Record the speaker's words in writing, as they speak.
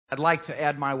I'd like to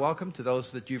add my welcome to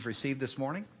those that you've received this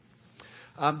morning.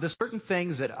 There's certain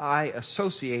things that I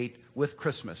associate with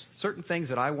Christmas, certain things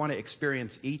that I want to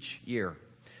experience each year.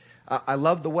 I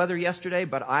loved the weather yesterday,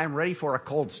 but I'm ready for a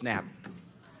cold snap.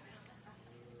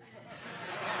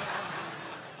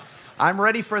 I'm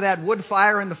ready for that wood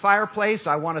fire in the fireplace.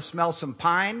 I want to smell some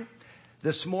pine.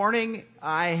 This morning,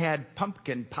 I had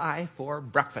pumpkin pie for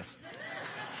breakfast.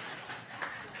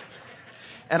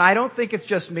 And I don't think it's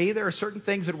just me. There are certain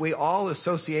things that we all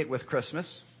associate with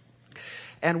Christmas.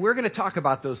 And we're going to talk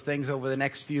about those things over the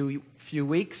next few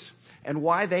weeks and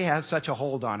why they have such a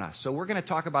hold on us. So we're going to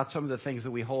talk about some of the things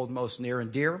that we hold most near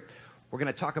and dear. We're going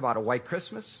to talk about a white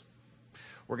Christmas.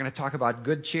 We're going to talk about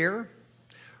good cheer.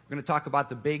 We're going to talk about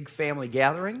the big family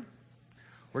gathering.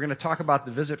 We're going to talk about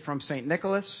the visit from St.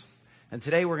 Nicholas. And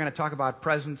today we're going to talk about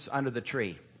presents under the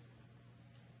tree.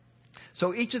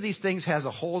 So each of these things has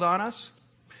a hold on us.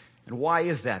 And why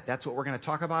is that? That's what we're going to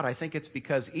talk about. I think it's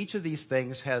because each of these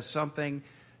things has something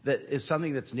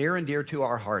that's near and dear to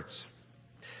our hearts.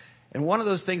 And one of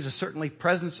those things is certainly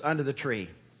presents under the tree.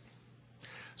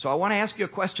 So I want to ask you a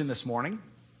question this morning.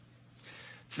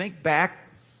 Think back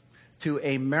to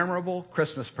a memorable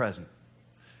Christmas present.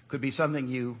 Could be something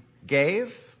you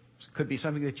gave. Could be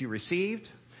something that you received.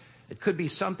 It could be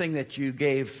something that you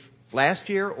gave last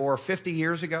year or 50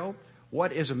 years ago.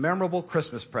 What is a memorable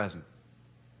Christmas present?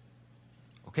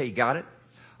 Okay, you got it?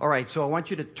 All right, so I want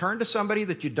you to turn to somebody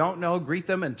that you don't know, greet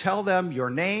them, and tell them your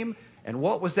name and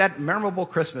what was that memorable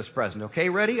Christmas present. Okay,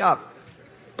 ready? Up.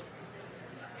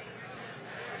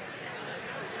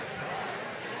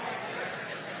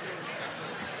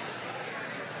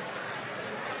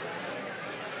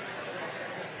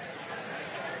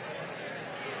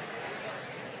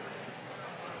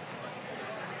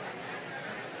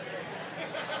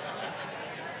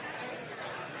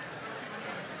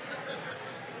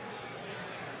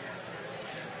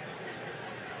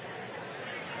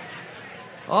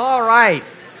 All right.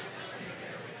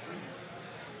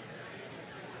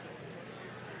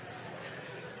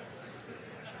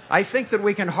 I think that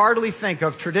we can hardly think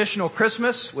of traditional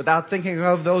Christmas without thinking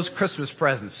of those Christmas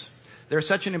presents. They're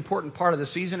such an important part of the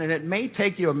season, and it may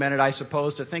take you a minute, I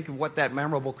suppose, to think of what that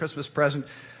memorable Christmas present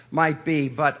might be,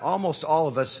 but almost all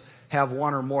of us have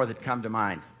one or more that come to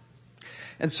mind.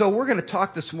 And so we're going to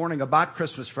talk this morning about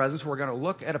Christmas presents. We're going to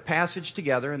look at a passage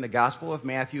together in the Gospel of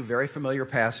Matthew, very familiar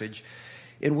passage,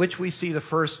 in which we see the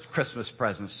first Christmas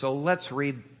presents. So let's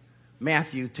read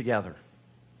Matthew together.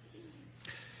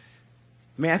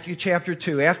 Matthew chapter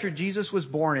 2. After Jesus was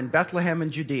born in Bethlehem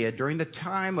in Judea during the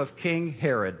time of King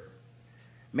Herod,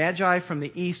 Magi from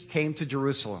the east came to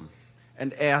Jerusalem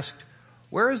and asked,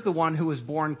 "Where is the one who was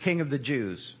born King of the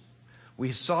Jews?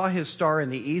 We saw his star in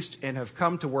the east and have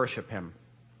come to worship him."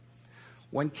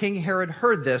 When King Herod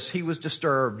heard this, he was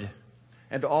disturbed,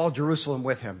 and all Jerusalem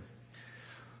with him.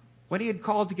 When he had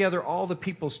called together all the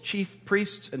people's chief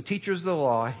priests and teachers of the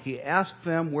law, he asked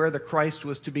them where the Christ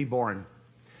was to be born.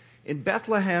 "In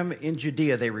Bethlehem in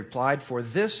Judea," they replied, "for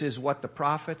this is what the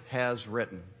prophet has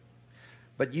written.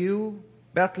 But you,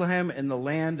 Bethlehem, in the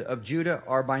land of Judah,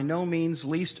 are by no means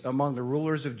least among the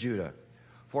rulers of Judah.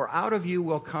 For out of you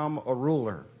will come a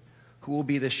ruler who will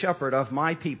be the shepherd of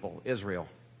my people, Israel."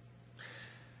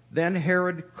 Then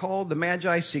Herod called the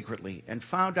Magi secretly and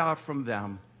found out from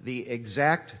them the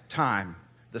exact time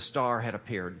the star had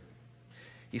appeared.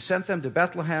 He sent them to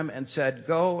Bethlehem and said,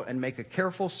 "Go and make a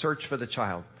careful search for the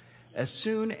child. As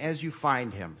soon as you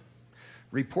find him,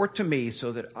 report to me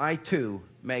so that I too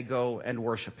may go and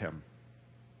worship him."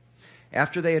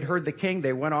 After they had heard the king,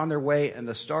 they went on their way, and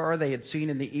the star they had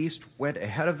seen in the east went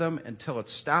ahead of them until it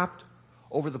stopped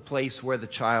over the place where the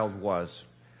child was.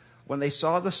 When they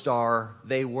saw the star,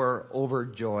 they were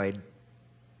overjoyed.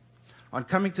 On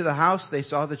coming to the house, they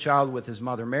saw the child with his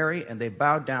mother Mary, and they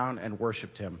bowed down and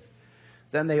worshipped him.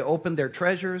 Then they opened their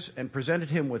treasures and presented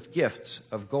him with gifts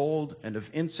of gold and of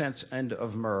incense and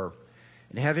of myrrh.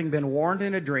 And having been warned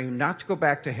in a dream not to go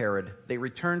back to Herod, they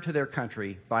returned to their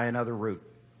country by another route.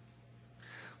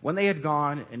 When they had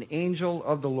gone, an angel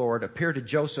of the Lord appeared to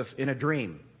Joseph in a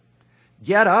dream.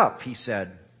 "Get up," he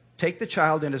said, "take the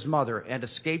child and his mother and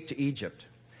escape to Egypt.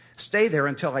 Stay there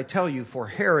until I tell you, for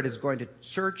Herod is going to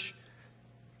search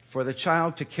for the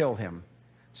child to kill him."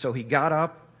 So he got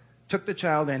up, took the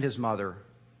child and his mother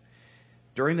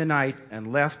during the night,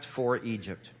 and left for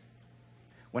Egypt.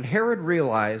 When Herod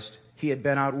realized he had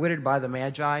been outwitted by the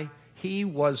Magi, he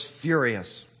was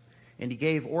furious, and he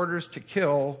gave orders to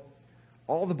kill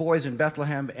all the boys in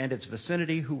Bethlehem and its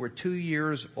vicinity who were 2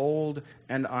 years old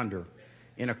and under,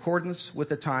 in accordance with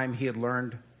the time he had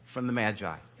learned from the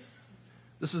Magi.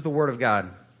 This is the word of God.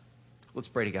 Let's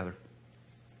pray together.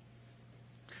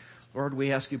 Lord,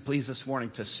 we ask you, please, this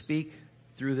morning to speak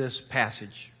through this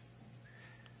passage.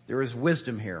 There is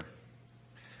wisdom here.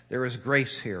 There is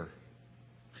grace here.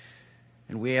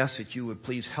 And we ask that you would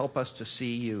please help us to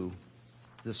see you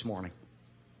this morning.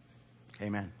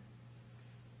 Amen.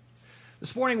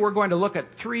 This morning we're going to look at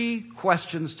 3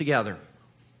 questions together.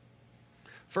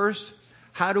 First,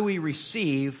 how do we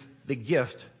receive the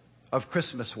gift of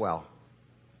Christmas well?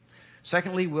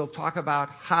 Secondly, we'll talk about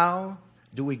how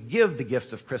do we give the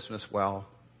gifts of Christmas well?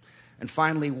 And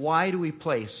finally, why do we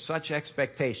place such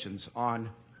expectations on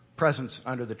presents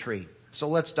under the tree? So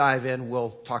let's dive in.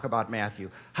 We'll talk about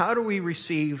Matthew. How do we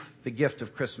receive the gift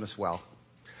of Christmas well?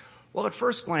 Well, at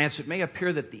first glance, it may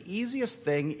appear that the easiest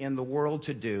thing in the world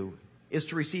to do is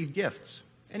to receive gifts.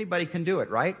 Anybody can do it,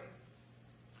 right?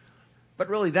 But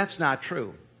really, that's not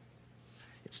true.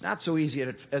 It's not so easy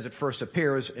as it first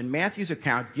appears, and Matthew's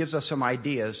account gives us some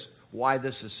ideas why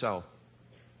this is so.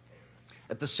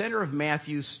 At the center of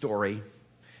Matthew's story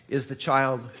is the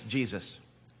child Jesus.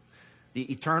 The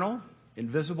eternal,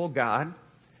 invisible God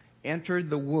entered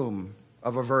the womb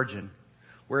of a virgin,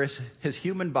 where his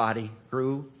human body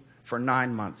grew for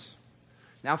 9 months.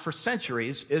 Now, for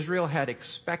centuries, Israel had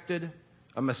expected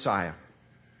a Messiah.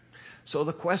 So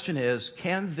the question is,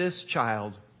 can this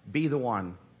child be the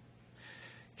one?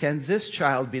 Can this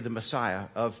child be the Messiah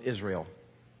of Israel?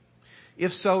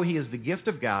 If so, he is the gift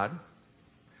of God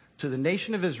to the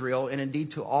nation of Israel and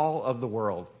indeed to all of the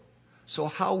world. So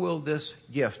how will this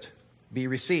gift be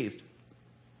received?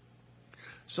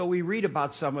 So we read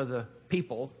about some of the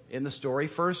people in the story.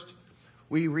 First,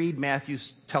 we read Matthew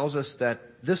tells us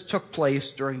that this took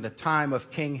place during the time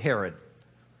of King Herod.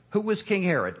 Who was King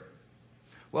Herod?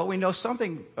 Well, we know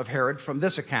something of Herod from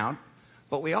this account,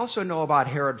 but we also know about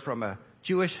Herod from a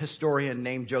Jewish historian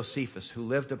named Josephus, who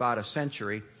lived about a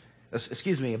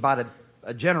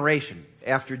generation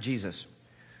after Jesus.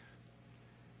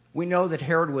 We know that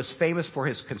Herod was famous for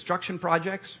his construction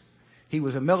projects. He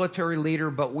was a military leader,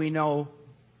 but we know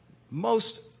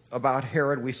most about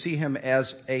Herod. We see him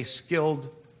as a skilled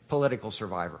political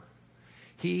survivor.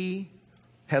 He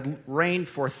had reigned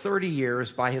for 30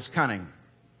 years by his cunning.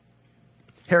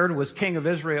 Herod was king of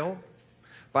Israel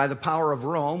by the power of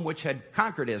Rome, which had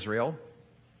conquered Israel.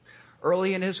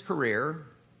 Early in his career,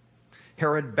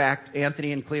 Herod backed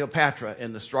Antony and Cleopatra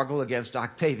in the struggle against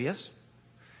Octavius.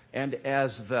 And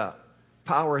as the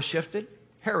power shifted,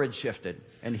 Herod shifted,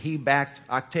 and he backed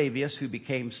Octavius, who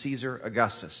became Caesar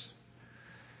Augustus.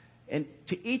 And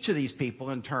to each of these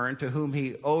people, in turn, to whom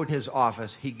he owed his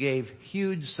office, he gave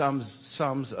huge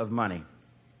sums of money.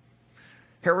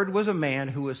 Herod was a man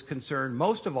who was concerned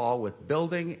most of all with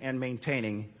building and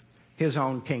maintaining his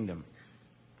own kingdom.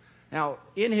 Now,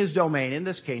 in his domain, in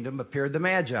this kingdom, appeared the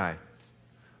Magi.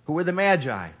 Who were the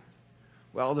Magi?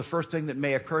 Well, the first thing that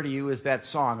may occur to you is that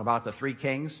song about the 3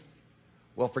 kings.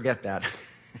 Well, forget that.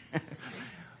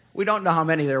 We don't know how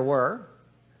many there were.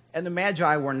 And the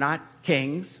Magi were not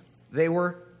kings. They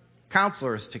were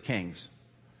counselors to kings.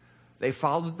 They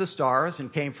followed the stars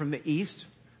and came from the east.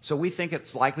 So we think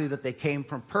it's likely that they came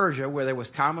from Persia, where there was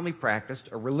commonly practiced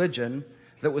a religion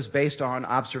that was based on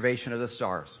observation of the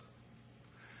stars.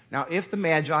 Now, if the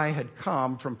Magi had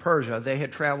come from Persia, they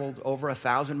had traveled over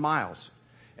 1,000 miles.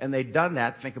 And they'd done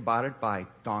that, think about it, by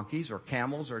donkeys or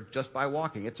camels or just by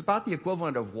walking. It's about the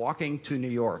equivalent of walking to New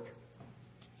York.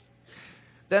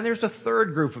 Then there's a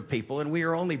third group of people, and we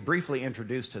are only briefly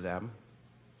introduced to them.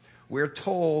 We're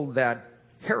told that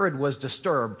Herod was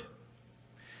disturbed.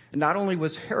 And not only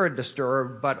was Herod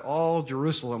disturbed, but all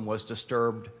Jerusalem was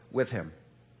disturbed with him.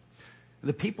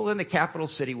 The people in the capital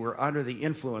city were under the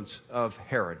influence of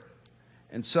Herod.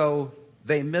 And so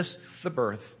they missed the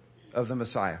birth of the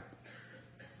Messiah.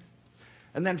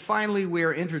 And then finally, we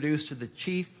are introduced to the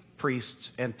chief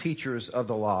priests and teachers of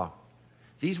the law.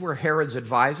 These were Herod's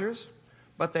advisors,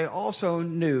 but they also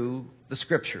knew the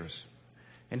scriptures.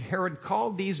 And Herod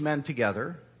called these men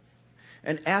together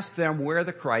and asked them where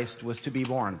the Christ was to be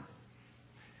born.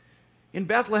 In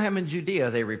Bethlehem in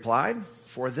Judea, they replied,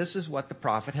 for this is what the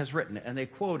prophet has written. And they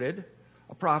quoted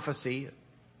a prophecy,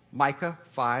 Micah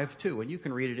 5:2. And you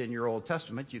can read it in your Old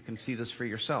Testament. You can see this for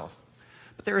yourself.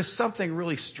 But there is something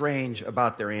really strange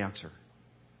about their answer.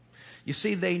 You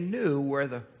see, they knew where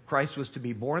the Christ was to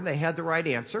be born. They had the right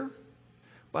answer,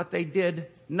 but they did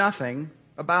nothing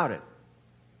about it.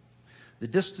 The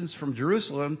distance from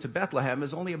Jerusalem to Bethlehem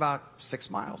is only about 6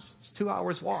 miles. It's 2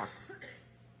 hours walk.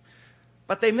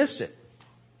 But they missed it.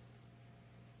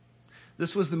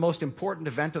 This was the most important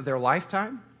event of their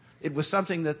lifetime. It was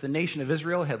something that the nation of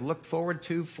Israel had looked forward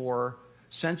to for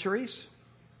centuries.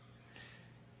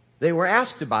 They were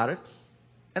asked about it,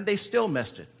 and they still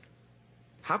missed it.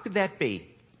 How could that be?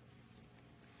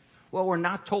 Well, we're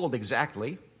not told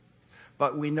exactly,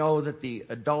 but we know that the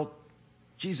adult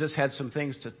Jesus had some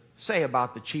things to say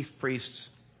about the chief priests,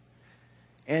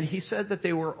 and he said that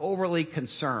they were overly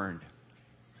concerned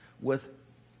with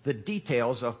the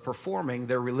details of performing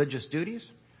their religious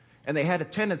duties, and they had a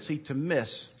tendency to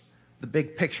miss the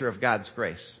big picture of God's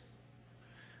grace.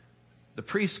 The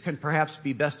priests can perhaps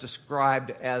be best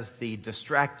described as the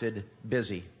distracted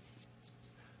busy.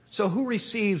 So who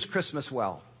receives Christmas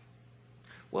well?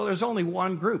 Well, there's only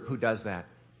one group who does that,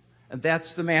 and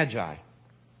that's the Magi.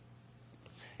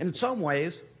 And in some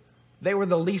ways, they were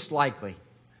the least likely.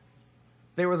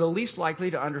 They were the least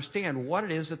likely to understand what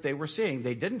it is that they were seeing.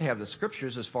 They didn't have the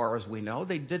scriptures as far as we know.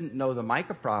 They didn't know the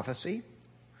Micah prophecy.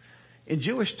 In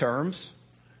Jewish terms,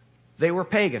 they were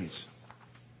pagans.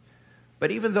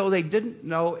 But even though they didn't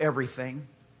know everything,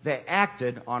 they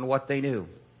acted on what they knew.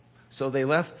 So they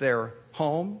left their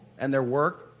home and their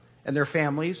work and their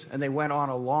families, and they went on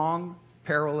a long,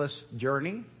 perilous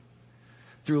journey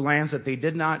through lands that they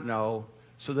did not know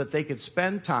so that they could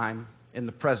spend time in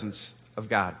the presence of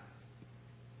God.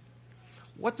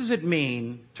 What does it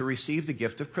mean to receive the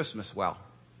gift of Christmas well?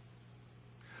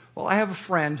 Well, I have a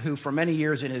friend who for many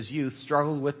years in his youth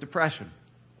struggled with depression.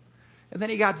 And then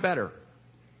he got better.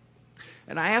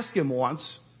 And I asked him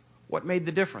once what made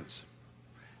the difference.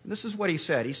 And this is what he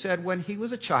said. He said when he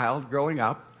was a child growing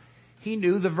up, he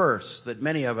knew the verse that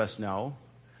many of us know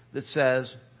that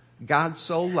says, God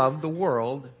so loved the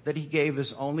world that he gave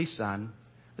his only son,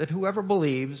 that whoever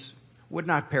believes would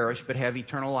not perish but have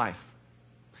eternal life.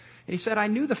 And he said, I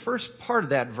knew the first part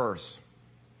of that verse,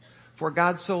 for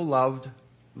God so loved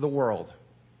the world.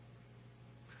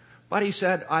 But he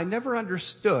said, I never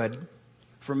understood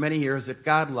for many years that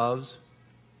God loves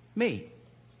me.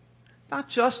 Not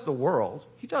just the world,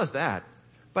 he does that,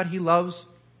 but he loves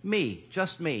me,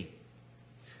 just me.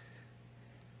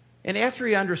 And after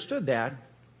he understood that,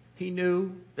 he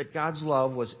knew that God's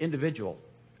love was individual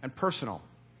and personal.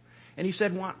 And he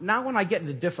said, well, now when I get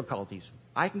into difficulties,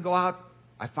 I can go out,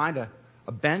 I find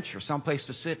a bench or someplace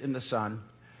to sit in the sun,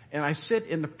 and I sit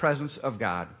in the presence of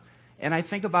God, and I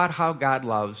think about how God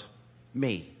loves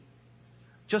me.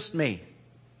 Just me.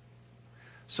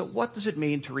 So what does it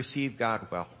mean to receive God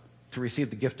well, to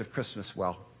receive the gift of Christmas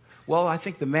well? Well, I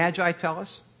think the Magi tell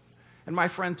us, and my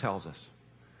friend tells us,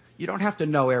 you don't have to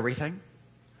know everything,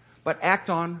 but act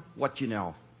on what you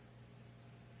know.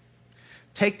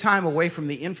 Take time away from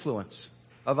the influence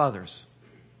of others.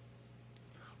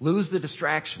 Lose the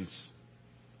distractions.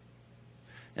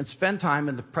 And spend time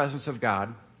in the presence of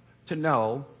God to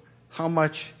know how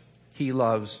much he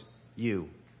loves you.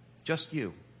 Just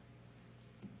you.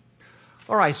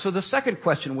 All right, so the second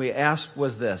question we asked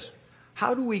was this.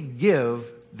 How do we give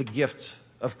the gifts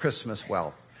of Christmas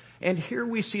well? And here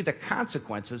we see the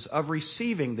consequences of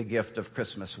receiving the gift of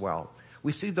Christmas well.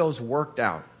 We see those worked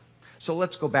out. So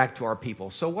let's go back to our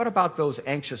people. So what about those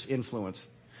anxious influence?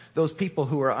 Those people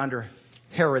who are under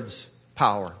Herod's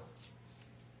power?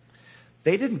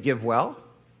 They didn't give well.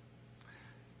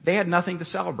 They had nothing to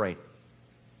celebrate.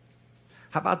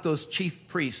 How about those chief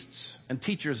priests and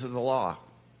teachers of the law?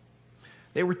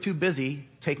 They were too busy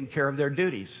taking care of their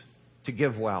duties to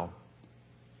give well.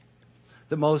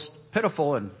 The most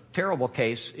pitiful and terrible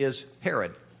case is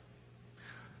Herod.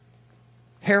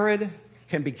 Herod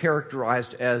can be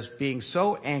characterized as being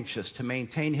so anxious to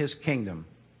maintain his kingdom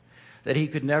that he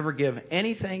could never give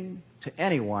anything to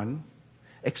anyone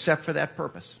except for that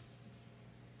purpose.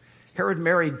 Herod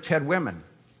married 10 women,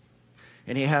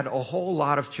 and he had a whole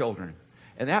lot of children.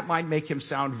 And that might make him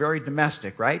sound very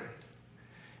domestic, right?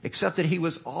 Except that he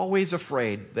was always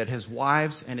afraid that his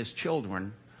wives and his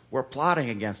children were plotting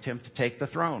against him to take the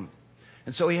throne.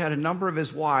 And so he had a number of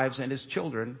his wives and his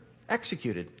children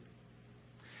executed.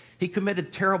 He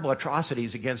committed terrible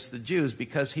atrocities against the Jews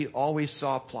because he always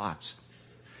saw plots.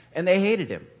 And they hated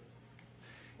him.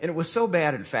 And it was so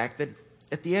bad, in fact, that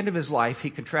at the end of his life,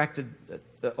 he contracted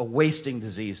a wasting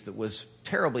disease that was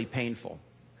terribly painful.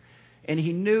 And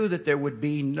he knew that there would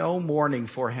be no mourning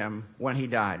for him when he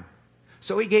died.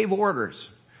 So he gave orders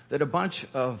that a bunch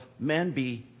of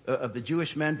of the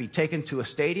Jewish men be taken to a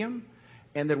stadium,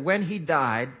 and that when he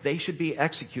died, they should be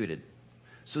executed,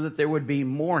 so that there would be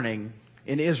mourning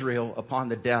in Israel upon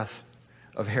the death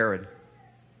of Herod.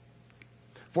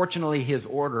 Fortunately, his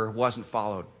order wasn't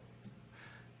followed.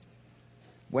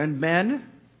 When men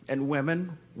and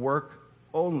women work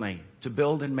only to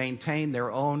build and maintain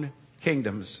their own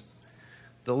kingdoms,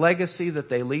 the legacy that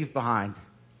they leave behind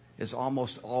is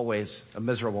almost always a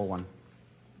miserable one.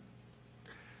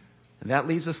 And that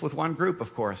leaves us with one group,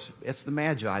 of course. It's the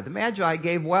Magi. The Magi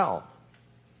gave well.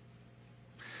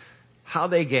 how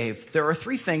they gave. There are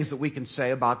three things that we can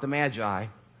say about the Magi.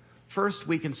 First,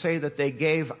 we can say that they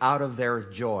gave out of their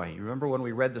joy. You remember when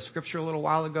we read the scripture a little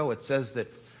while ago? It says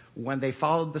that when they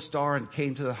followed the star and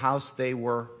came to the house, they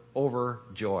were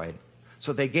overjoyed.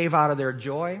 So they gave out of their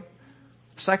joy.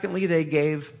 Secondly, they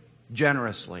gave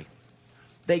generously.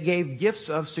 They gave gifts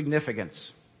of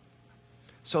significance.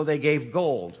 So they gave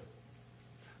gold.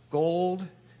 Gold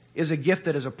is a gift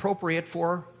that is appropriate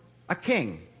for a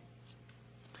king.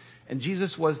 And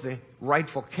Jesus was the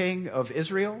rightful king of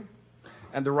Israel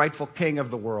and the rightful king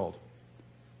of the world.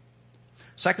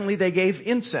 Secondly, they gave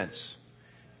incense.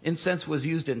 Incense was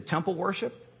used in temple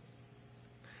worship.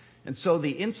 And so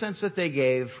the incense that they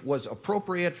gave was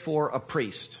appropriate for a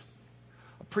priest.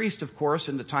 A priest, of course,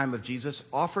 in the time of Jesus,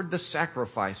 offered the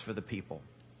sacrifice for the people.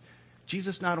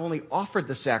 Jesus not only offered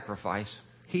the sacrifice,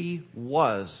 he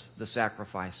was the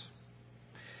sacrifice.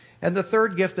 And the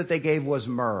third gift that they gave was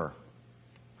myrrh.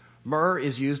 Myrrh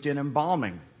is used in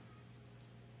embalming.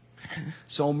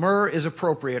 So myrrh is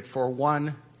appropriate for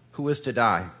one who is to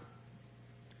die.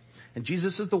 And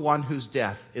Jesus is the one whose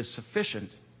death is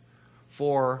sufficient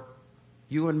for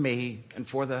you and me and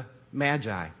for the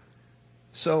Magi.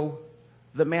 So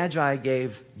the Magi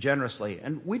gave generously.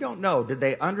 And we don't know, did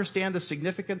they understand the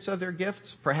significance of their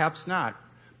gifts? Perhaps not.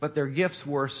 But their gifts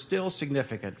were still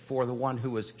significant for the one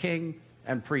who is king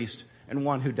and priest and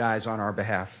one who dies on our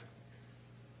behalf.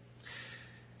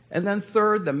 And then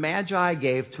third, the Magi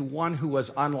gave to one who was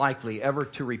unlikely ever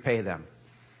to repay them.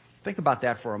 Think about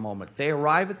that for a moment. They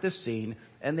arrive at this scene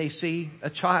and they see a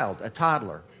child, a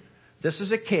toddler. This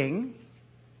is a king,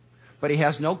 but he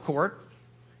has no court.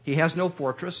 He has no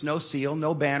fortress, no seal,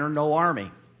 no banner, no army.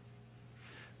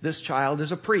 This child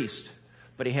is a priest,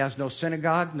 but he has no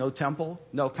synagogue, no temple,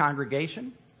 no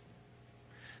congregation.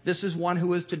 This is one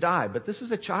who is to die, but this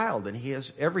is a child and he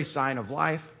has every sign of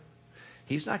life.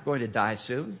 He's not going to die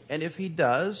soon, and if he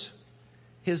does,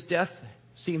 his death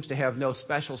seems to have no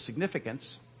special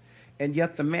significance, and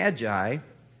yet the Magi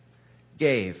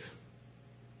gave.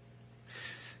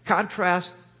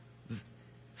 Contrast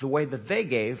the way that they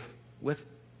gave with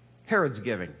Herod's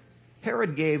giving.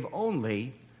 Herod gave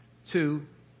only to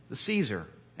the Caesar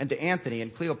and to Antony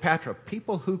and Cleopatra,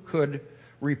 people who could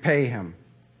repay him.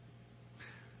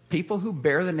 People who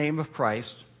bear the name of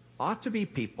Christ ought to be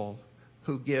people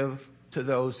who give to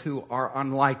those who are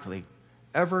unlikely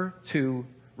ever to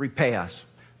repay us.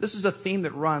 This is a theme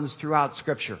that runs throughout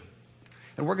Scripture.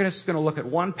 And we're just going to look at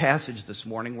one passage this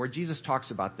morning where Jesus talks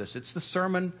about this. It's the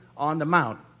Sermon on the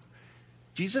Mount.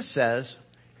 Jesus says,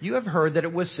 "You have heard that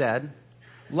it was said,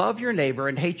 'Love your neighbor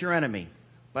and hate your enemy.'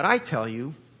 But I tell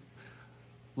you,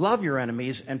 love your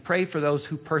enemies and pray for those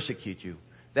who persecute you,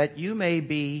 that you may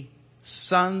be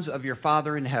sons of your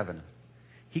Father in heaven.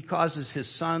 He causes his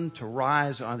sun to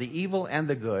rise on the evil and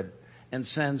the good and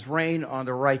sends rain on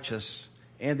the righteous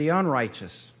and the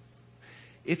unrighteous.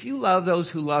 If you love those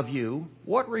who love you,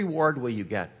 what reward will you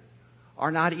get?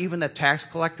 Are not even the tax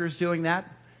collectors doing that?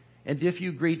 And if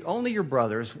you greet only your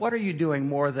brothers, what are you doing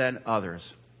more than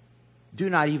others? Do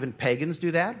not even pagans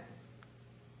do that?"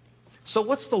 So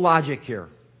what's the logic here?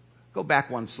 Go back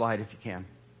one slide if you can.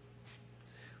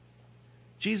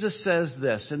 Jesus says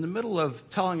this in the middle of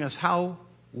telling us how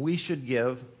we should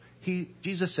give.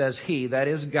 Jesus says he, that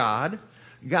is God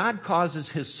causes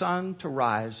his sun to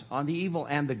rise on the evil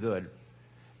and the good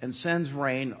and sends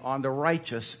rain on the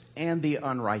righteous and the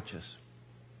unrighteous.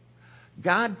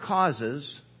 God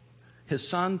causes his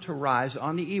sun to rise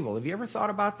on the evil. Have you ever thought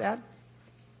about that?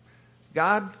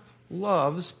 God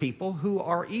loves people who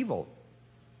are evil,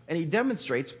 and he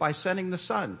demonstrates by sending the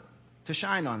sun to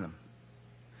shine on them.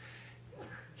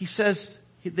 He says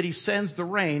that he sends the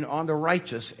rain on the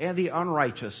righteous and the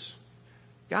unrighteous.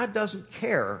 God doesn't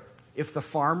care if the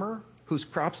farmer whose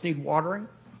crops need watering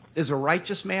is a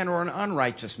righteous man or an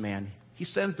unrighteous man. He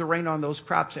sends the rain on those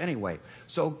crops anyway.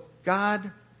 So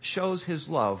God shows his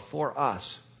love for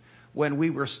us when we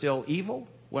were still evil,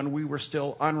 when we were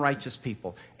still unrighteous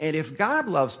people. And if God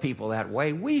loves people that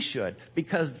way, we should,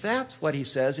 because that's what he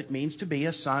says it means to be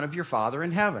a son of your Father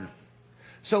in heaven.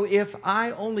 So if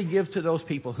I only give to those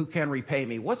people who can repay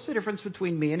me, what's the difference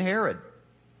between me and Herod?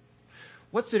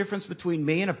 What's the difference between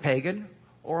me and a pagan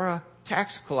or a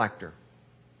tax collector?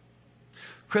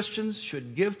 Christians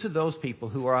should give to those people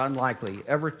who are unlikely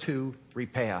ever to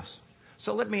repay us.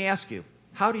 So let me ask you,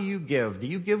 how do you give? Do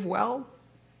you give well?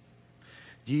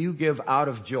 Do you give out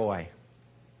of joy?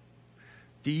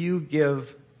 Do you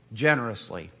give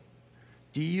generously?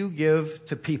 Do you give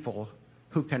to people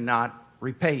who cannot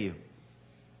repay you?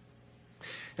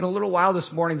 In a little while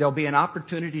this morning, there'll be an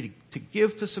opportunity to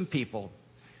give to some people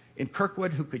in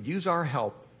Kirkwood who could use our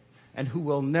help and who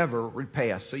will never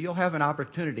repay us. So you'll have an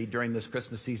opportunity during this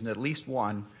Christmas season, at least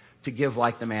one, to give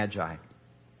like the Magi.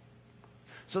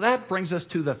 So that brings us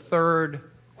to the third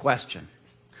question.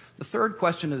 The third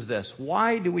question is this: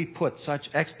 why do we put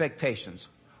such expectations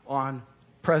on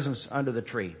presents under the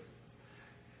tree?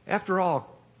 After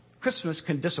all, Christmas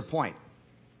can disappoint.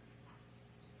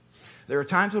 There are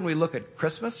times when we look at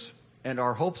Christmas and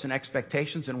our hopes and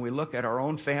expectations, and we look at our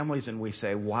own families and we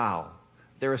say, wow,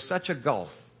 there is such a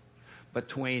gulf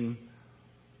between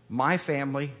my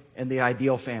family and the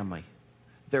ideal family.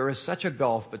 There is such a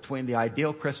gulf between the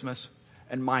ideal Christmas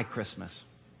and my Christmas.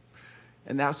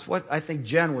 And that's what I think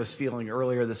Jen was feeling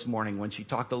earlier this morning when she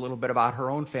talked a little bit about her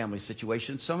own family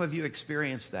situation. Some of you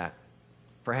experienced that,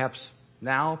 perhaps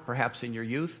now, perhaps in your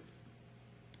youth.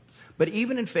 But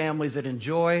even in families that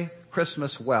enjoy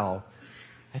Christmas well,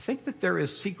 I think that there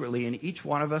is secretly in each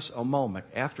one of us a moment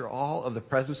after all of the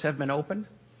presents have been opened,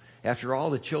 after all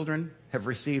the children have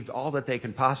received all that they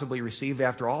can possibly receive,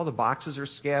 after all the boxes are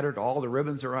scattered, all the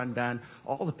ribbons are undone,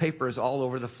 all the paper is all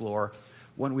over the floor,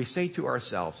 when we say to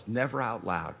ourselves, never out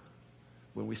loud,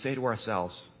 when we say to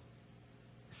ourselves,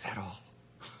 is that all?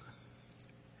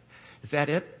 Is that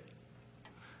it?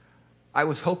 I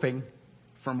was hoping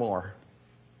for more.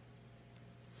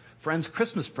 Friends,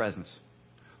 Christmas presents,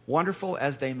 wonderful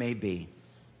as they may be,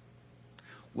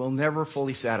 will never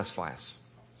fully satisfy us.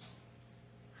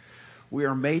 We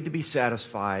are made to be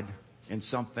satisfied in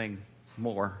something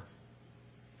more.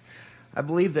 I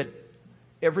believe that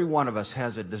every one of us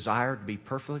has a desire to be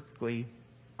perfectly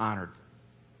honored,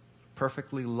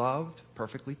 perfectly loved,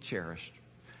 perfectly cherished,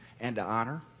 and to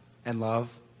honor and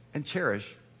love and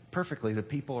cherish perfectly the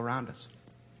people around us.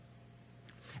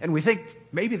 And we think,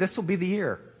 maybe this will be the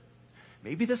year.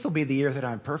 Maybe this will be the year that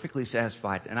I'm perfectly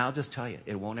satisfied. And I'll just tell you,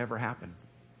 it won't ever happen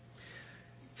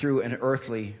through an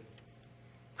earthly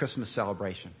Christmas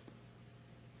celebration.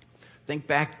 Think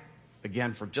back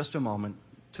again for just a moment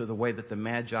to the way that the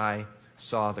Magi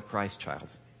saw the Christ child.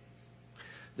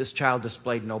 This child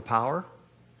displayed no power.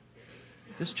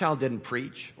 This child didn't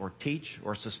preach or teach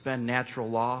or suspend natural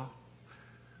law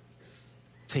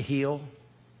to heal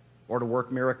or to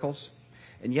work miracles.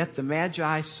 And yet the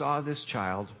Magi saw this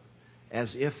child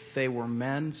as if they were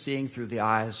men seeing through the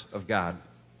eyes of God.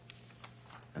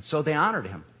 And so they honored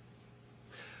him.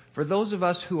 For those of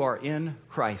us who are in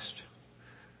Christ,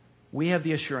 we have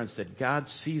the assurance that God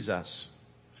sees us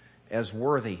as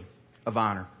worthy of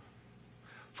honor.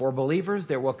 For believers,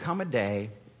 there will come a day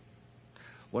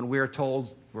when we are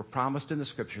told, we're promised in the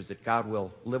Scriptures that God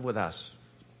will live with us,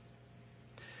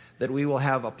 that we will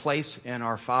have a place in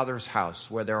our Father's house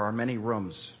where there are many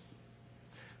rooms,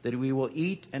 that we will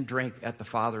eat and drink at the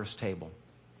Father's table,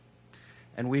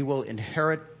 and we will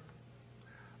inherit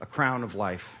a crown of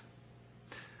life.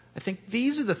 I think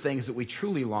these are the things that we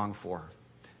truly long for.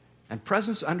 And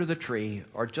presents under the tree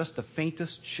are just the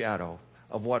faintest shadow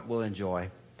of what we'll enjoy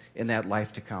in that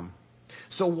life to come.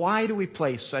 So why do we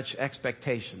place such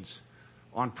expectations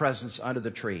on presents under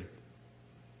the tree?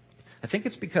 I think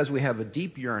it's because we have a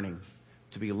deep yearning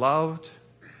to be loved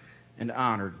and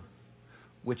honored,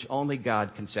 which only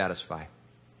God can satisfy.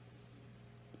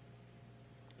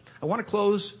 I want to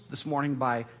close this morning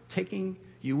by taking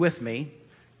you with me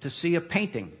to see a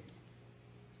painting.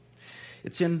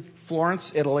 It's in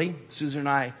Florence, Italy. Susan and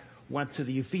I went to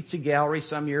the Uffizi Gallery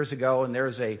some years ago, and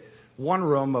there's one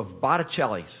room of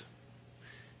Botticelli's.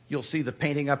 You'll see the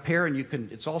painting up here, and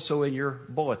it's also in your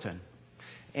bulletin.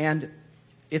 And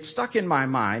it stuck in my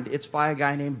mind. It's by a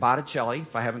guy named Botticelli,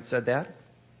 if I haven't said that.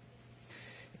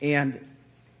 And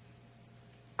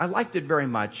I liked it very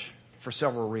much for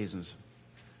several reasons.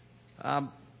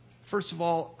 First of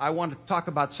all, I want to talk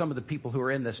about some of the people who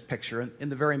are in this picture. In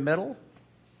the very middle,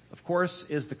 of course,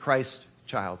 is the Christ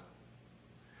child.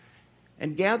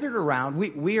 And gathered around,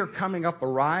 we are coming up a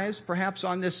rise, perhaps,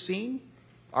 on this scene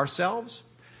ourselves.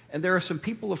 And there are some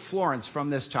people of Florence from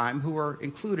this time who are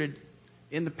included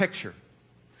in the picture.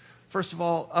 First of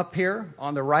all, up here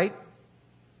on the right,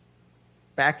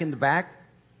 back in the back,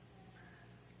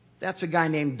 that's a guy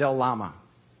named Del Lama.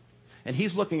 And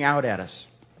he's looking out at us.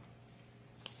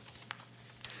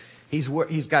 He's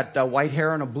got white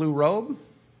hair and a blue robe.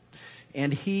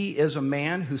 And he is a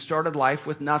man who started life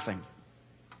with nothing.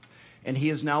 And he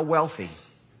is now wealthy.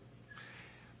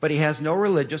 But he has no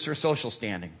religious or social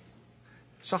standing.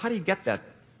 So how do you get that?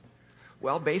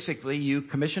 Well, basically, you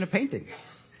commission a painting.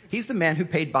 He's the man who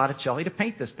paid Botticelli to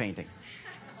paint this painting.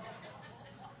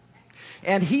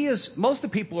 And most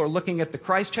of the people are looking at the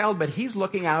Christ child, but he's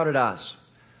looking out at us.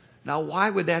 Now, why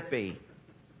would that be?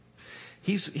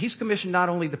 He's commissioned not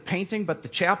only the painting, but the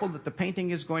chapel that the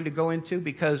painting is going to go into,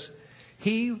 because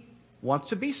he wants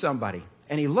to be somebody.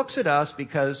 And he looks at us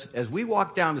because as we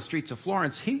walk down the streets of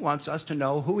Florence, he wants us to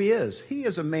know who he is. He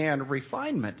is a man of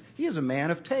refinement. He is a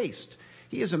man of taste.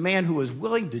 He is a man who is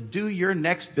willing to do your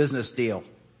next business deal.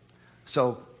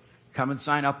 So come and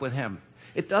sign up with him.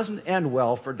 It doesn't end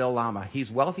well for Del Lama.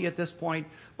 He's wealthy at this point,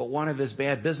 but one of his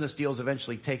bad business deals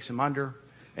eventually takes him under,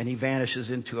 and he vanishes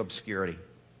into obscurity.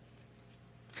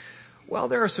 Well,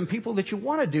 there are some people that you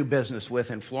want to do business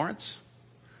with in Florence.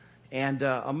 And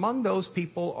among those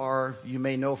people are, you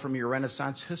may know from your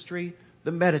Renaissance history,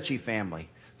 the Medici family.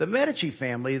 The Medici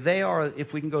family, they are,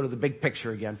 if we can go to the big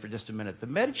picture again for just a minute, the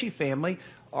Medici family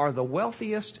are the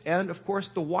wealthiest and, of course,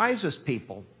 the wisest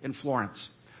people in Florence.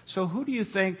 So who do you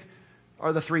think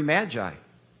are the three magi?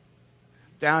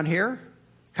 Down here,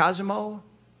 Cosimo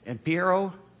and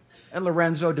Piero and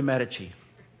Lorenzo de' Medici.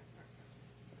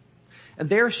 And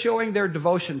they're showing their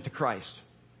devotion to Christ.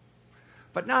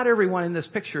 But not everyone in this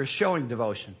picture is showing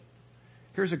devotion.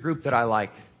 Here's a group that I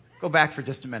like. Go back for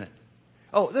just a minute.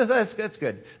 Oh, that's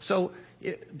good. So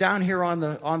down here on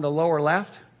the lower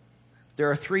left, there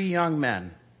are three young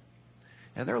men.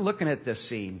 And they're looking at this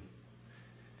scene.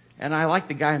 And I like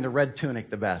the guy in the red tunic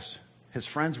the best. His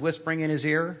friend's whispering in his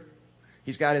ear.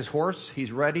 He's got his horse.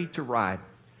 He's ready to ride.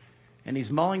 And he's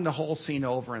mulling the whole scene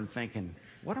over and thinking,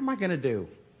 what am I going to do?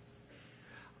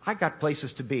 I got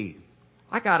places to be.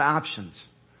 I got options.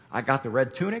 I got the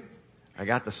red tunic. I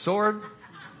got the sword.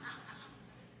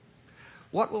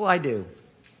 What will I do?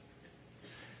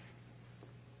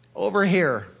 Over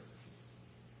here,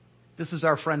 this is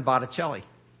our friend Botticelli.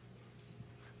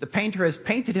 The painter has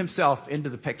painted himself into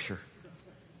the picture.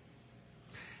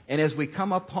 And as we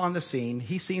come upon the scene,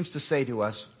 he seems to say to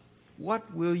us,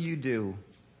 what will you do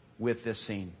with this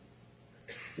scene?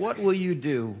 What will you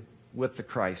do with the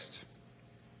Christ?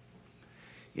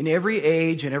 In every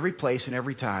age, in every place, in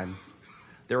every time,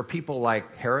 there are people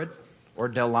like Herod or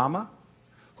Del Lama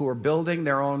who are building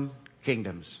their own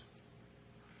kingdoms.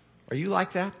 Are you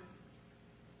like that?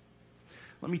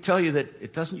 Let me tell you that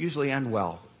it doesn't usually end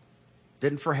well. It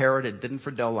didn't for Herod, it didn't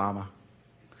for Del Lama.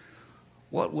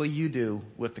 What will you do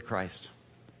with the Christ?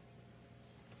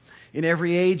 In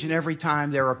every age and every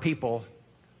time, there are people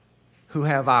who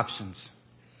have options.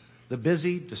 The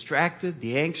busy, distracted,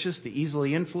 the anxious, the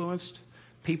easily influenced,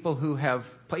 people who have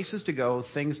places to go,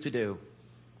 things to do.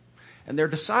 And they're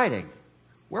deciding,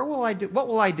 what will I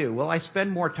do? Will I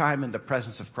spend more time in the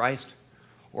presence of Christ,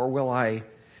 or will I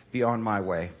be on my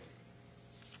way?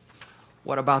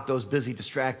 What about those busy,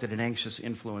 distracted, and anxious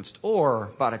influenced?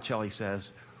 Or, Botticelli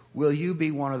says, will you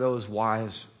be one of those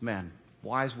wise men,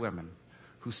 wise women,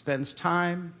 who spends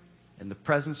time in the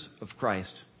presence of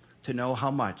Christ to know how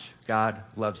much God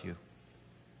loves you?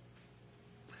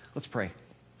 Let's pray.